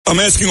I'm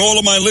asking all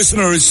of my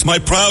listeners, my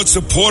proud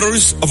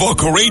supporters of our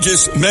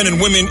courageous men and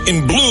women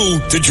in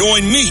blue, to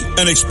join me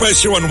and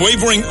express your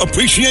unwavering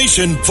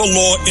appreciation for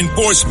law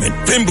enforcement.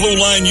 Thin Blue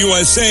Line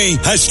USA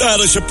has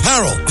stylish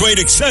apparel, great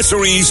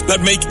accessories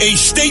that make a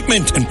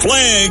statement, and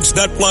flags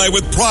that fly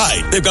with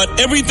pride. They've got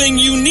everything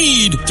you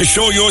need to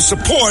show your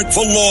support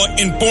for law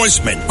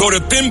enforcement. Go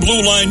to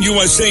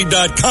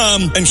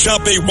thinbluelineusa.com and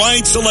shop a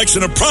wide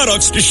selection of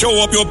products to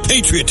show up your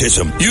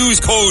patriotism.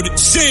 Use code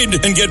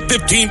SID and get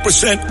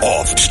 15%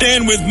 off.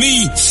 Stand with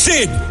me,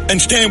 Sid,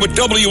 and stand with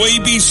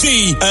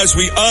WABC as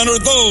we honor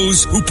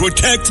those who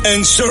protect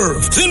and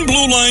serve.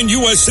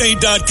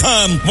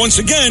 thinbluelineusa.com. Once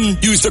again,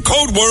 use the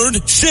code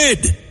word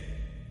SID.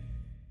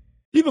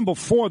 Even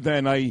before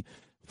then, I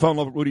fell in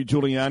love with Rudy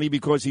Giuliani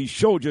because he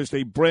showed just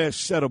a brass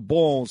set of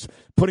balls,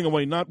 putting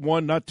away not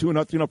one, not two,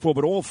 not three, not four,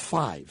 but all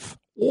five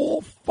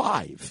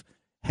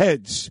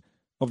heads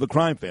of the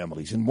crime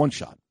families in one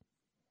shot.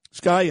 This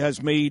guy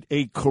has made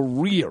a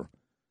career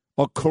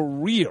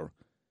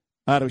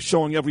out of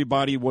showing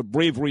everybody what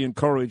bravery and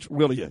courage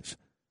really is.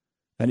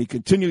 And he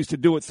continues to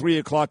do it 3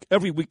 o'clock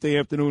every weekday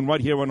afternoon right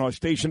here on our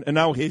station. And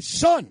now his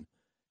son,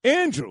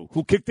 Andrew,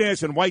 who kicked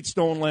ass in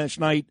Whitestone last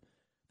night,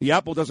 the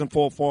apple doesn't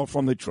fall far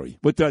from the tree.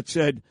 With that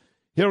said,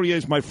 here he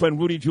is, my friend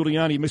Rudy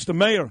Giuliani. Mr.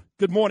 Mayor,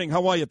 good morning.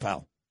 How are you,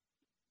 pal?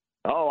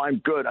 Oh,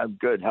 I'm good.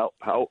 How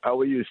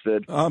are you,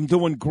 Sid? I'm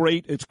doing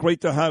great. It's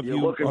great to have you.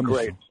 You're looking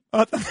great.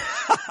 You're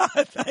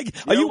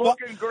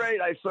looking great.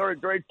 I saw a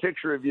great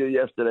picture of you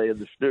yesterday in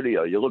the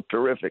studio. You look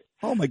terrific.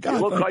 Oh my God! You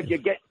look like you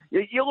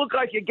look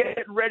like you're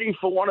getting ready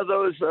for one of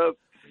those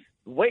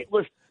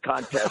weightless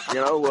contests.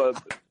 Wow.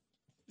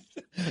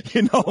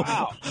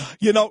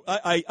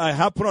 I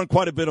have put on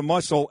quite a bit of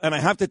muscle, and I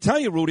have to tell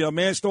you, Rudy, I'm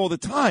asked all the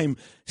time,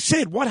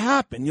 Sid, what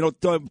happened?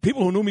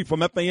 People who knew me from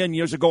FAN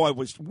years ago, I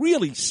was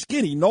really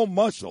skinny, no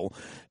muscle,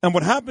 and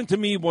what happened to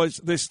me was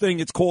this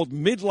thing. It's called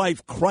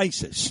midlife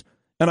crisis.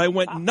 And I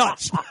went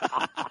nuts.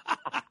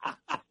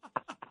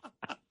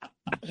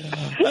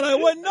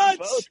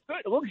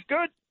 It looks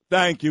good.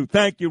 Thank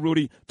you,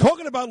 Rudy.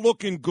 Talking about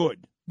looking good,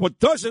 what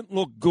doesn't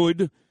look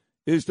good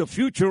is the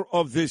future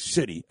of this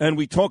city, and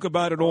we talk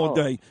about it all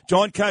day.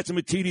 John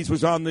Catsimatidis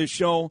was on this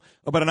show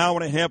about an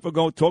hour and a half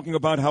ago talking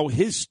about how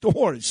his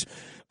stores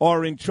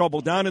are in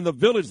trouble. Down in the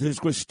village, there's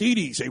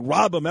Gristedes. They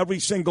rob them every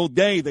single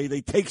day.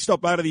 They take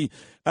stuff out of the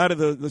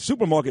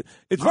supermarket.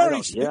 It's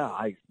very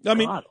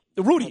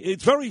Rudy,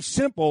 it's very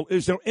simple.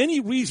 Is there any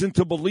reason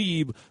to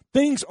believe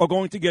things are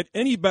going to get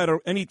any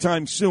better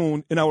anytime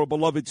soon in our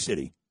beloved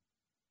city?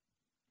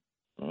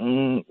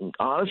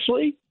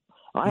 Honestly,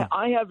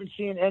 I haven't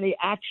seen any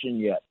action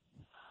yet.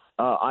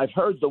 I've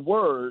heard the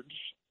words.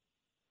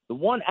 The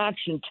one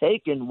action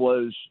taken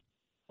was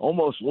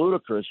almost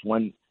ludicrous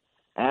when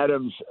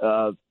Adams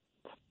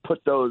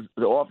put the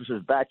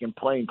officers back in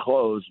plain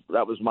clothes.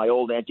 That was my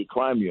old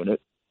anti-crime unit.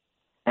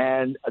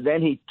 And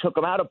then he took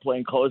them out of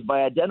plain clothes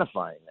by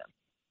identifying them.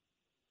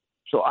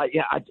 So I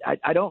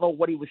don't know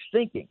what he was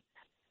thinking.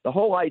 The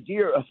whole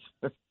idea of,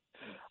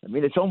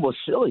 it's almost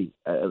silly,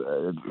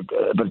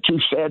 but too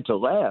sad to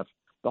laugh.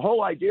 The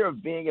whole idea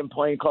of being in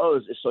plain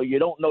clothes is so you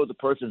don't know the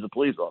person's a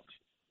police officer.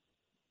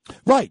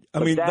 Right.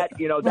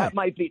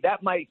 That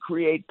might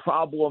create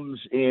problems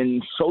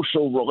in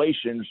social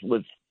relations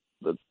with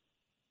the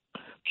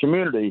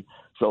community.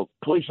 So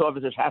police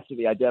officers have to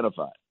be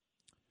identified.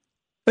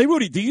 Hey,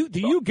 Rudy, do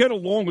you get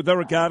along with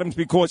Eric Adams?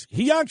 Because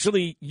he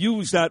actually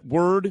used that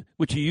word,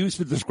 which he used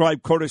to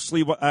describe Curtis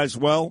Sliwa as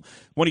well,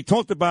 when he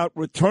talked about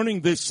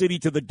returning this city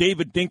to the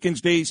David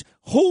Dinkins days.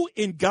 Who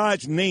in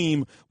God's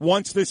name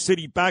wants this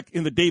city back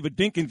in the David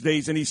Dinkins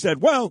days? And he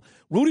said, well,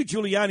 Rudy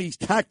Giuliani's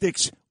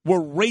tactics were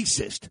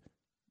racist.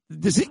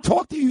 Does he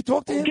talk to you? You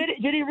talk to him? Did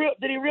he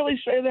really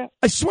say that?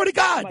 I swear to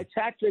God. My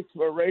tactics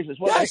were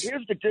racist. Well, yes.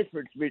 Here's the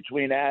difference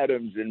between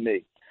Adams and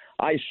me.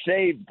 I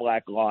saved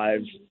black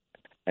lives.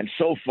 And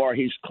so far,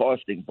 he's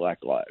costing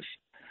black lives.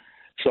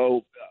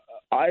 So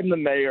I'm the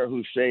mayor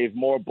who saved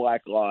more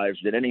black lives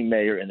than any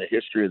mayor in the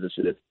history of the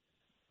city.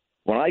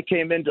 When I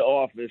came into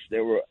office,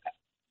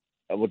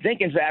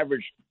 Dinkins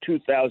averaged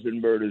 2,000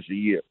 murders a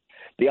year.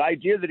 The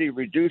idea that he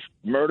reduced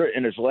murder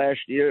in his last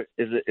year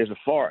is a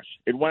farce.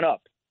 It went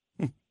up.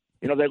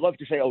 They love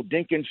to say,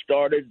 Dinkins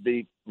started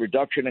the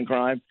reduction in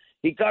crime.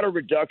 He got a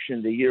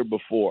reduction the year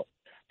before.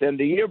 Then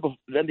the year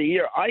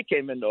I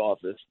came into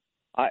office,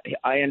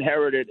 I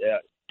inherited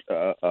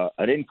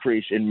an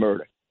increase in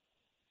murder.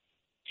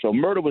 So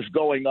murder was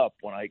going up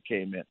when I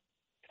came in.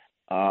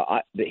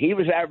 He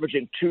was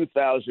averaging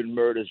 2,000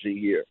 murders a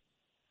year.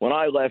 When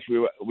I left, we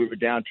were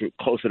down to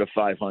closer to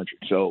 500.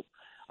 So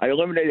I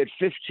eliminated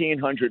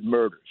 1,500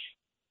 murders.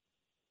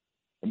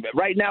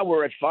 Right now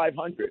we're at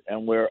 500,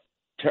 and we're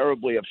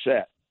terribly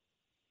upset.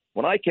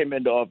 When I came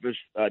into office,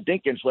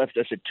 Dinkins left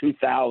us at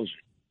 2,000.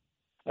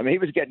 He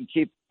was getting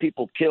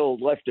people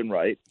killed left and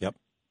right. Yep.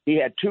 He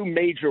had two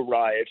major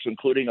riots,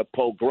 including a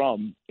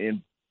pogrom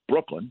in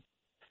Brooklyn,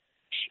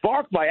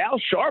 sparked by Al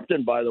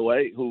Sharpton, by the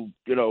way, who,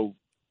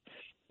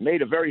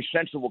 made a very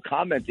sensible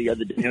comment the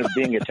other day,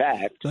 being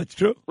attacked. That's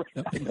true.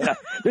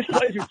 This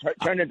place has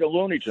turned into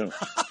Looney Tunes.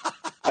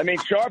 I mean,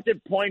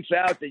 Sharpton points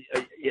out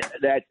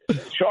that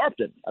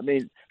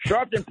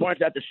Sharpton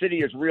points out the city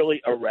is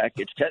really a wreck.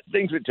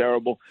 Things are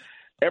terrible.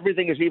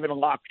 Everything is even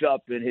locked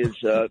up in his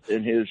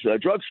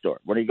drugstore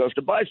when he goes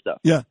to buy stuff.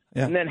 Yeah.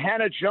 And then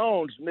Hannah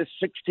Jones, Miss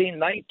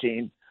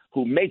 1619,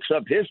 who makes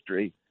up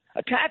history,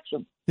 attacks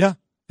him. Yeah.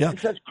 He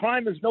says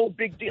crime is no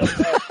big deal.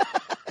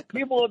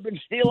 People have been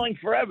stealing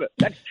forever.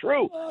 That's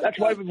true. That's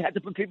why we've had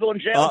to put people in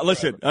jail.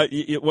 Listen,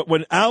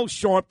 when Al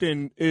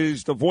Sharpton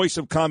is the voice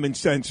of common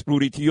sense,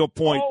 Rudy, to your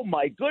point. Oh,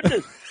 my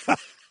goodness.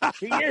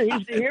 He is.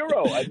 He's the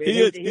hero. I mean,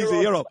 he's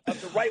the hero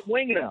of the right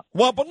wing now.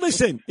 Well, but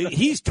listen,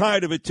 he's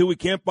tired of it, too. He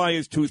can't buy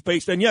his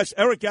toothpaste. And, yes,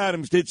 Eric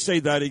Adams did say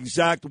that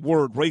exact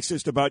word,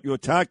 racist, about your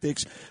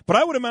tactics. But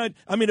I would imagine,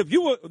 if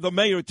you were the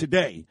mayor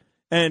today,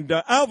 and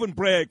Alvin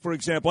Bragg, for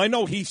example, I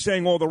know he's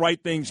saying all the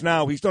right things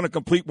now. He's done a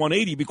complete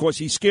 180 because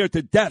he's scared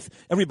to death.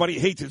 Everybody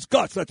hates his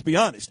guts, let's be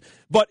honest.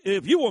 But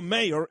if you were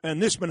mayor and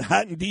this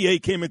Manhattan DA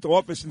came into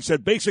office and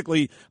said,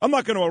 basically, I'm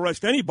not going to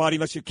arrest anybody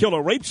unless you kill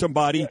or rape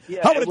somebody,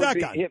 how would that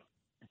go?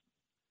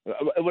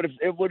 It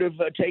would have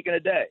taken a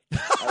day.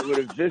 I would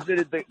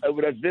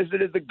have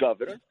visited the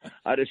governor.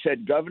 I'd have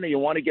said, Governor, you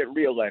want to get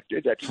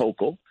reelected? That's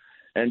Hochul.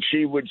 And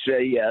she would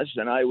say yes.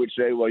 And I would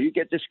say, well, you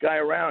get this guy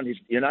around,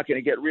 you're not going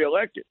to get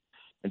reelected.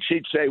 And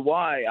she'd say,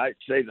 why? I'd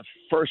say the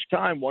first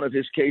time one of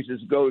his cases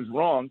goes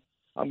wrong,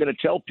 I'm going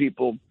to tell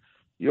people,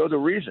 you're the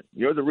reason.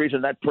 You're the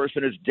reason that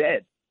person is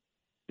dead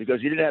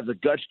because you didn't have the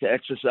guts to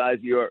exercise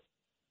your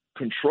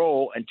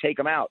control and take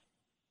him out.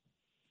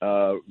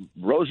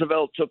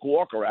 Roosevelt took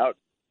Walker out.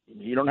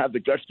 You don't have the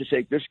guts to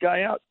take this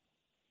guy out.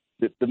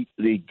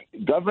 The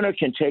governor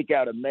can take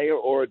out a mayor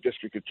or a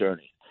district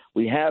attorney.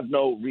 We have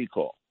no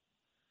recall.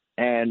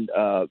 And,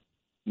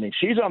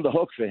 she's on the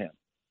hook for him.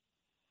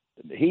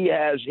 He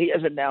has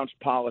announced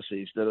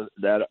policies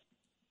that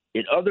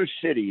in other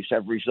cities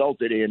have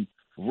resulted in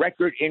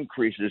record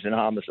increases in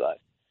homicide.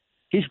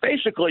 He's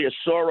basically a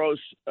Soros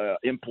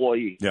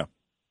employee. Yeah.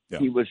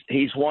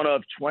 He's one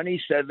of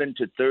 27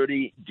 to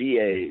 30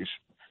 DAs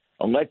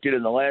elected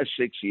in the last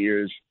 6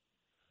 years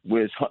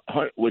with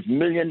 $1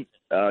 million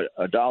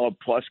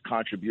plus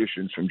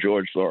contributions from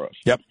George Soros.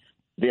 Yep.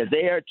 They're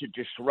there to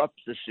disrupt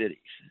the cities.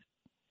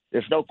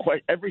 There's no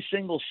question. Every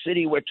single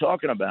city we're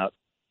talking about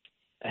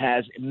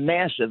has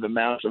massive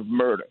amounts of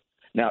murder.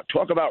 Now,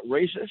 talk about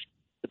racist.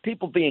 The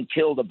people being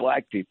killed are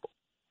black people,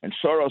 and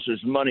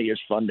Soros's money is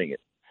funding it.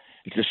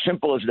 It's as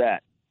simple as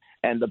that.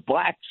 And the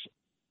blacks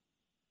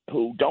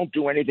who don't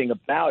do anything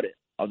about it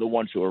are the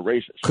ones who are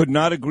racist. Could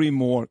not agree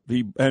more.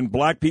 And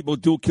black people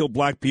do kill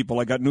black people.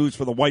 I got news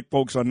for the white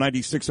folks on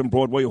 96 and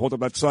Broadway who hold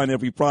up that sign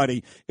every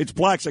Friday. It's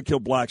blacks that kill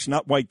blacks,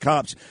 not white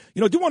cops.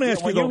 I do want to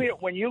ask you though.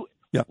 When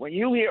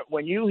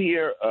you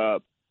hear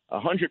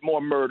 100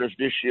 more murders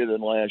this year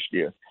than last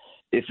year,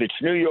 if it's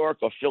New York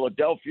or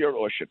Philadelphia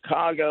or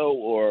Chicago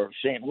or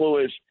St.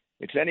 Louis,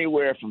 it's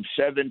anywhere from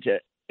 7 to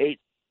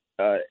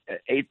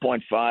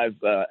 8.5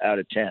 out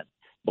of 10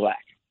 black.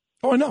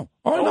 Oh, I know.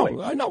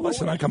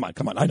 Listen, come on.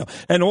 I know.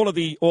 And all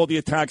the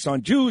attacks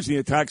on Jews, the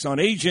attacks on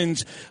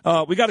Asians,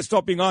 we got to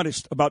stop being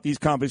honest about these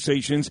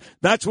conversations.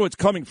 That's where it's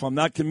coming from,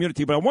 that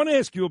community. But I want to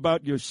ask you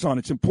about your son.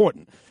 It's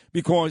important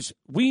because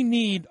we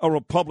need a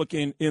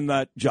Republican in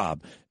that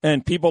job.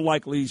 And people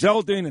like Lee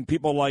Zeldin and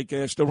people like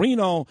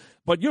Astorino.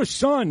 But your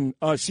son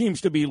seems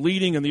to be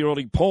leading in the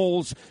early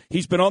polls.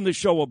 He's been on the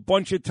show a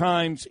bunch of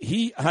times.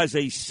 He has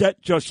a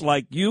set just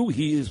like you.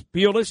 He is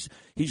fearless.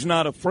 He's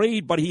not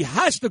afraid, but he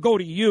has to go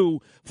to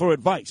you for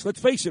advice. Let's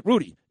face it,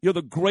 Rudy, you're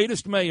the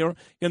greatest mayor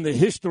in the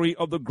history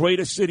of the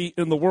greatest city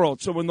in the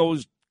world. So in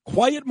those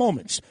quiet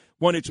moments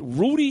when it's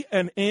Rudy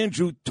and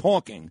Andrew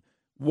talking,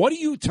 what do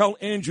you tell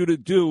Andrew to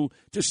do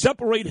to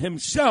separate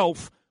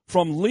himself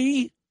from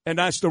Lee and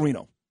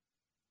Astorino?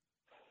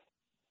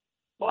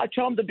 Well, I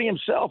tell him to be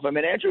himself.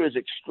 Andrew is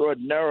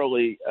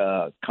extraordinarily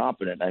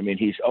competent.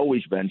 He's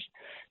always been.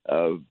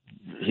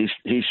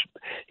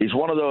 He's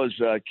one of those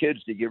kids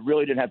that you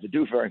really didn't have to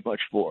do very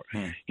much for.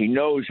 He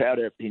knows how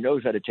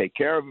to take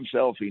care of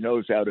himself. He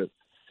knows how to.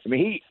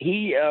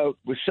 He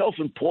was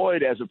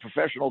self-employed as a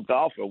professional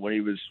golfer when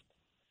he was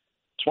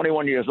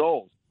 21 years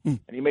old, and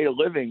he made a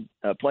living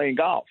playing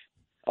golf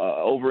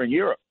over in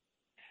Europe.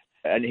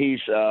 And he's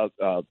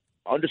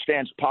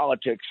understands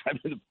politics.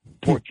 The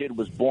poor kid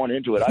was born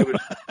into it.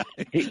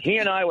 He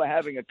and I were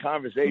having a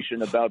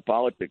conversation about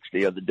politics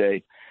the other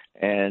day,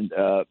 and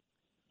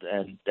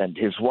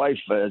his wife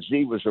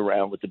Z was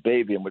around with the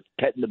baby, and we're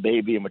petting the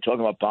baby, and we're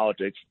talking about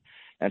politics.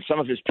 And some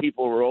of his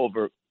people were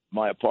over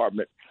my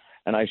apartment,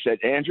 and I said,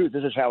 Andrew,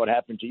 this is how it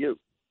happened to you.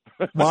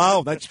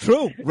 Wow, that's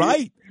true,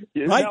 right?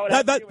 Right.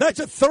 That's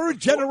a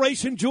third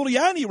generation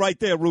Giuliani right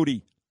there,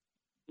 Rudy.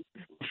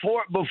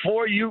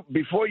 Before you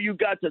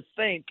got to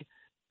think,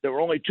 there were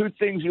only two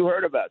things you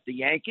heard about: the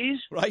Yankees,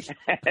 right,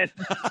 and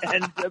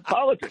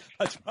politics.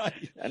 That's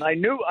right. And I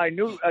knew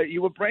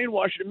you were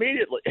brainwashed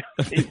immediately.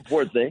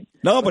 Poor thing.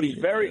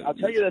 Nobody. I'll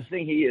tell you the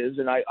thing he is,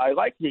 and I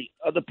like the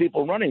other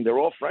people running. They're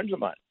all friends of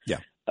mine.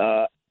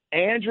 Yeah.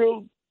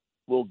 Andrew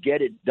will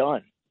get it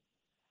done.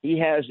 He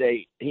has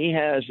a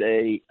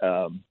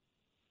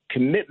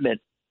commitment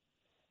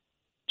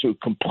to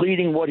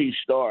completing what he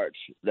starts,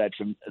 that's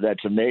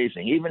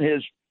amazing. Even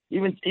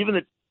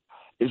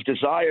his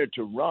desire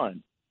to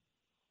run,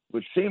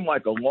 which seemed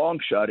like a long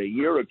shot a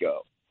year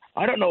ago.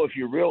 I don't know if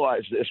you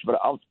realize this, but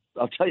I'll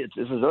tell you,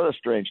 this is another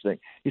strange thing.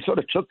 He sort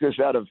of took this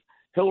out of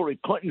Hillary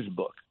Clinton's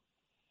book.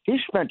 He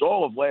spent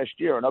all of last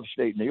year in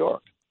upstate New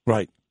York.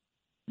 Right.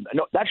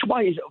 No, that's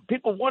why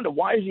people wonder,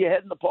 why is he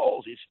ahead in the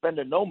polls? He's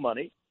spending no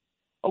money.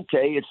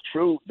 Okay, it's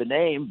true, the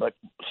name, but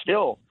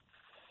still,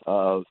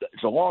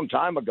 it's a long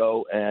time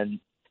ago, and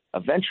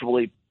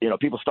eventually,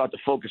 people start to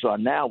focus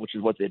on now, which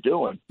is what they're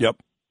doing. Yep.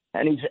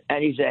 And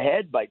he's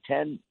ahead by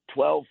 10,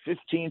 12,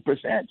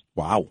 15%.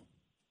 Wow.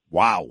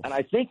 And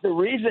I think the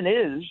reason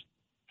is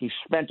he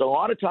spent a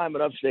lot of time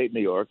in upstate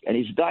New York, and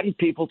he's gotten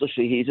people to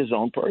see he's his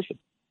own person.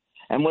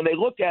 And when they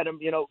look at him,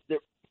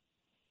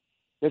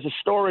 there's a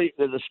story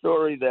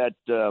that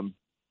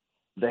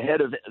the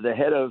head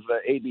of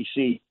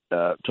ABC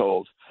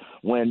told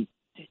when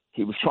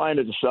he was trying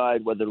to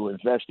decide whether to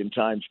invest in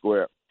Times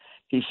Square.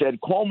 He said,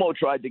 Cuomo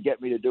tried to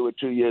get me to do it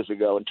 2 years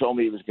ago and told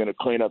me he was going to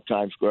clean up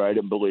Times Square. I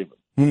didn't believe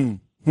him.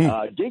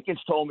 Dinkins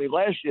told me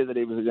last year that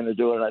he was going to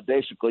do it, and I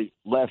basically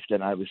left,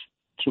 and I was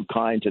too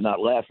kind to not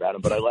laugh at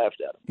him, but I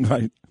laughed at him.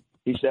 Right.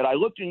 He said, I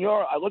looked in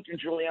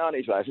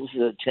Giuliani's eyes. This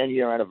is a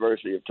 10-year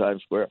anniversary of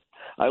Times Square.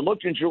 I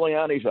looked in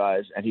Giuliani's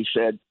eyes, and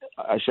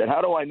I said,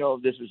 how do I know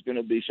if this is going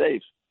to be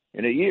safe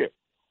in a year?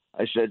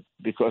 I said,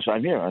 because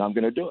I'm here, and I'm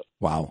going to do it.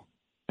 Wow.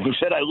 He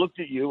said, I looked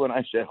at you, and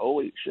I said,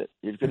 holy shit,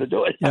 he's going to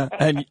do it. Yeah,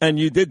 and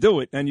you did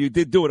do it,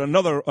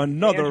 Another.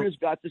 Andrew's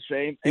got the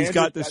same. He's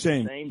got the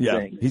same. Yeah,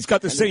 thing. He's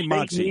got the and same the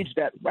moxie. Needs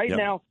that.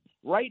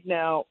 Right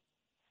now,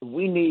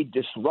 we need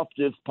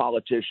disruptive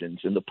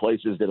politicians in the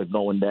places that are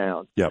going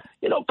down. Yep.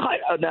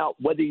 Now,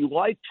 whether you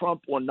like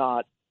Trump or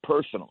not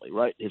personally,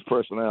 right, his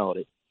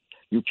personality,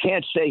 you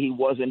can't say he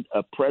wasn't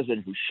a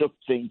president who shook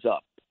things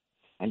up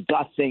and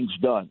got things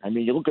done. I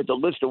mean, you look at the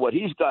list of what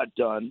he's got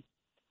done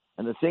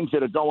and the things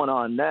that are going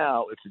on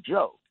now, it's a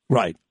joke.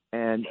 Right.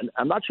 And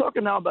I'm not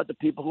talking now about the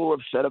people who are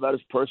upset about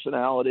his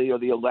personality or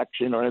the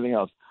election or anything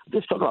else. I'm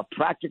just talking about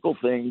practical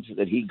things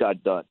that he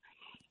got done.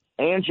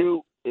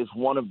 Andrew is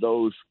one of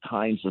those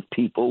kinds of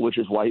people, which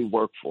is why he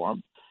worked for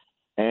him.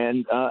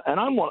 And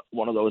I'm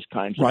one of those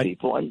kinds of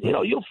people. And,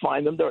 you'll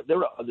find them. There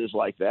are others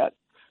like that.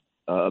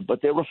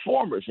 But they're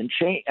reformers and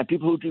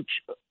people who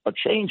are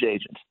change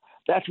agents.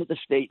 That's what the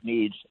state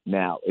needs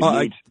now.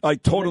 I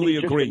totally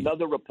agree. Just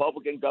another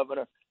Republican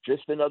governor,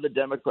 just another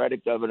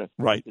Democratic governor.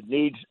 Right. It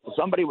needs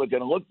somebody we're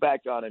going to look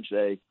back on and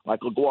say,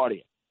 like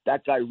LaGuardia,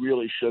 that guy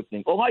really shook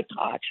things. Or like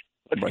Koch.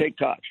 Let's take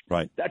Koch.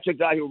 Right. That's a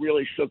guy who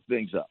really shook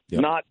things up.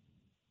 Yep. Not,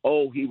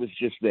 he was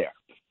just there.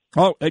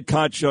 Oh, Ed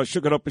Koch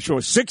shook it up for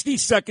sure. 60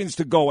 seconds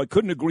to go. I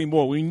couldn't agree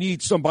more. We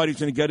need somebody who's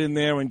going to get in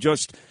there and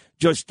just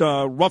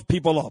rough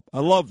people up. I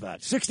love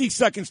that. 60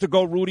 seconds to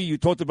go, Rudy. You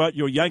talked about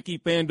your Yankee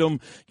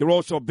fandom. You're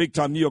also a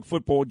big-time New York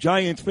Football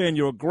Giants fan.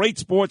 You're a great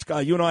sports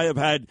guy. You and I have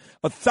had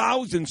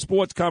 1,000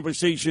 sports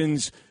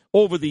conversations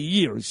over the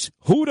years.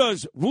 Who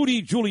does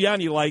Rudy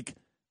Giuliani like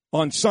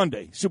on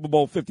Sunday, Super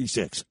Bowl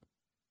 56?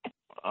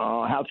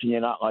 How can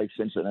you not like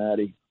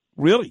Cincinnati?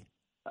 Really?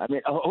 I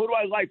mean, who do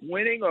I like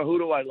winning or who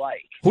do I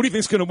like? Who do you think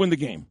is going to win the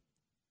game?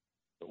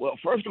 Well,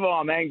 first of all,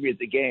 I'm angry at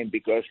the game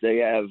because they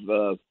have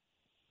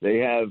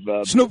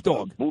Snoop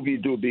Dogg, Booby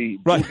Doobie,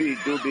 right. Booby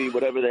Doobie,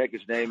 whatever the heck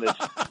his name is,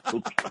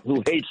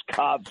 who hates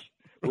cops,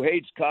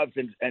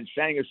 and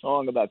sang a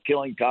song about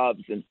killing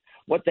cops. And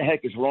what the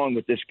heck is wrong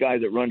with this guy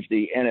that runs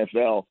the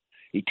NFL?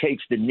 He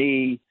takes the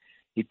knee.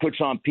 He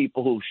puts on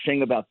people who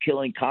sing about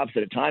killing cops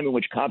at a time in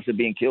which cops are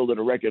being killed at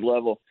a record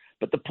level.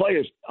 But the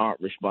players aren't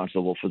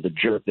responsible for the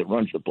jerk that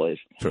runs the place.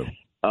 True.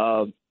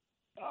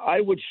 I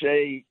would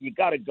say you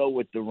got to go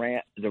with the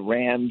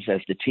Rams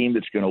as the team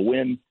that's going to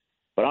win.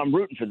 But I'm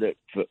rooting for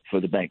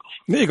the Bengals.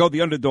 There you go,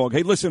 the underdog.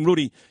 Hey, listen,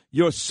 Rudy,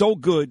 you're so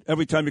good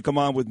every time you come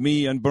on with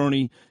me and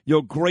Bernie.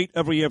 You're great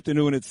every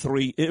afternoon at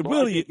 3.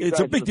 It's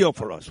a big deal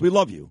for us. We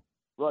love you.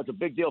 Well, it's a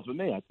big deal for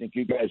me. I think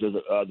you guys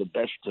are the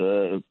best.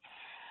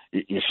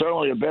 You're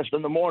certainly the best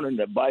in the morning.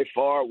 By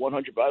far,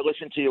 100. I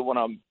listen to you when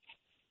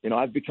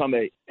I've become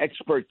an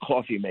expert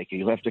coffee maker.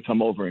 You'll have to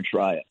come over and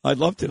try it. I'd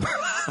love to.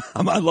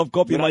 I love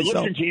coffee myself. I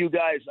listen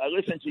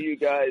to you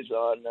guys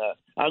on.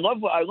 I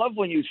love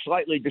when you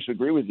slightly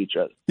disagree with each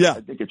other. Yeah,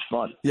 I think it's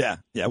fun. Yeah,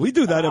 we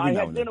do that every now and then.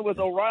 I had dinner with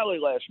O'Reilly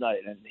last night,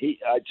 and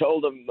I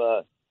told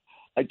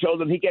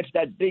him he gets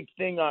that big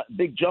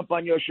jump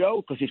on your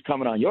show because he's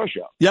coming on your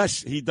show.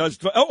 Yes, he does.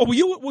 Oh,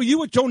 were you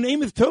with Joe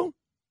Namath too?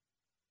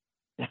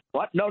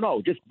 What?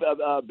 No, just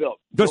Bill.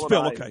 Just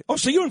Bill. Okay. Oh,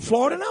 so you're in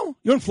Florida now?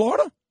 You're in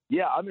Florida?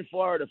 Yeah, I'm in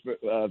Florida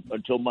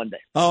until Monday.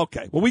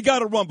 Okay. Well, we got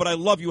to run, but I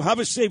love you. Have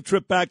a safe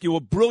trip back. You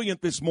were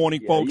brilliant this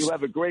morning, folks. You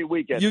have a great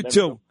weekend. You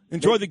too.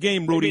 Enjoy the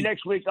game, Rudy. Maybe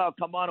next week I'll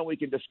come on and we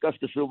can discuss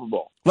the Super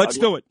Bowl. Let's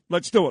do it.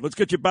 Let's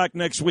get you back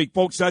next week.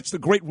 Folks, that's the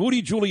great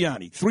Rudy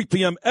Giuliani. 3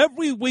 p.m.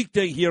 every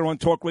weekday here on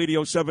Talk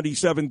Radio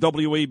 77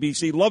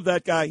 WABC. Love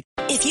that guy.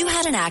 If you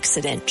had an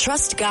accident,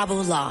 trust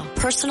Gabo Law,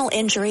 personal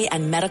injury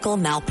and medical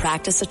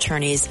malpractice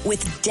attorneys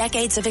with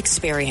decades of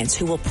experience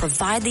who will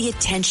provide the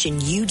attention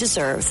you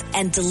deserve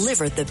and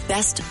deliver the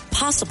best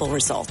possible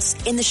results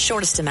in the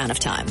shortest amount of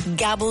time.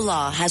 Gabo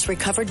Law has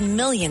recovered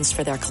millions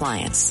for their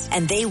clients,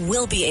 and they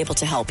will be able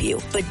to help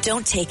you. But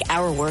don't take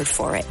our word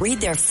for it.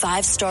 Read their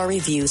 5-star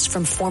reviews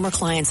from former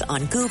clients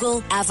on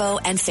Google, Avo,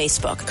 and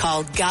Facebook.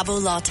 Call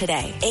Gabo Law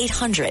today,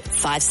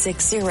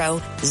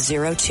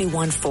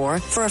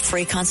 800-560-0214 for a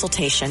free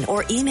consultation,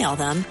 or email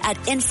them at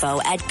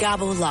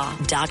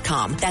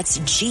info@gabolaw.com. That's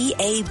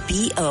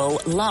GABO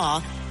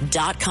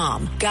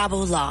law.com.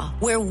 Gabo Law,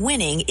 where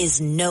winning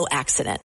is no accident.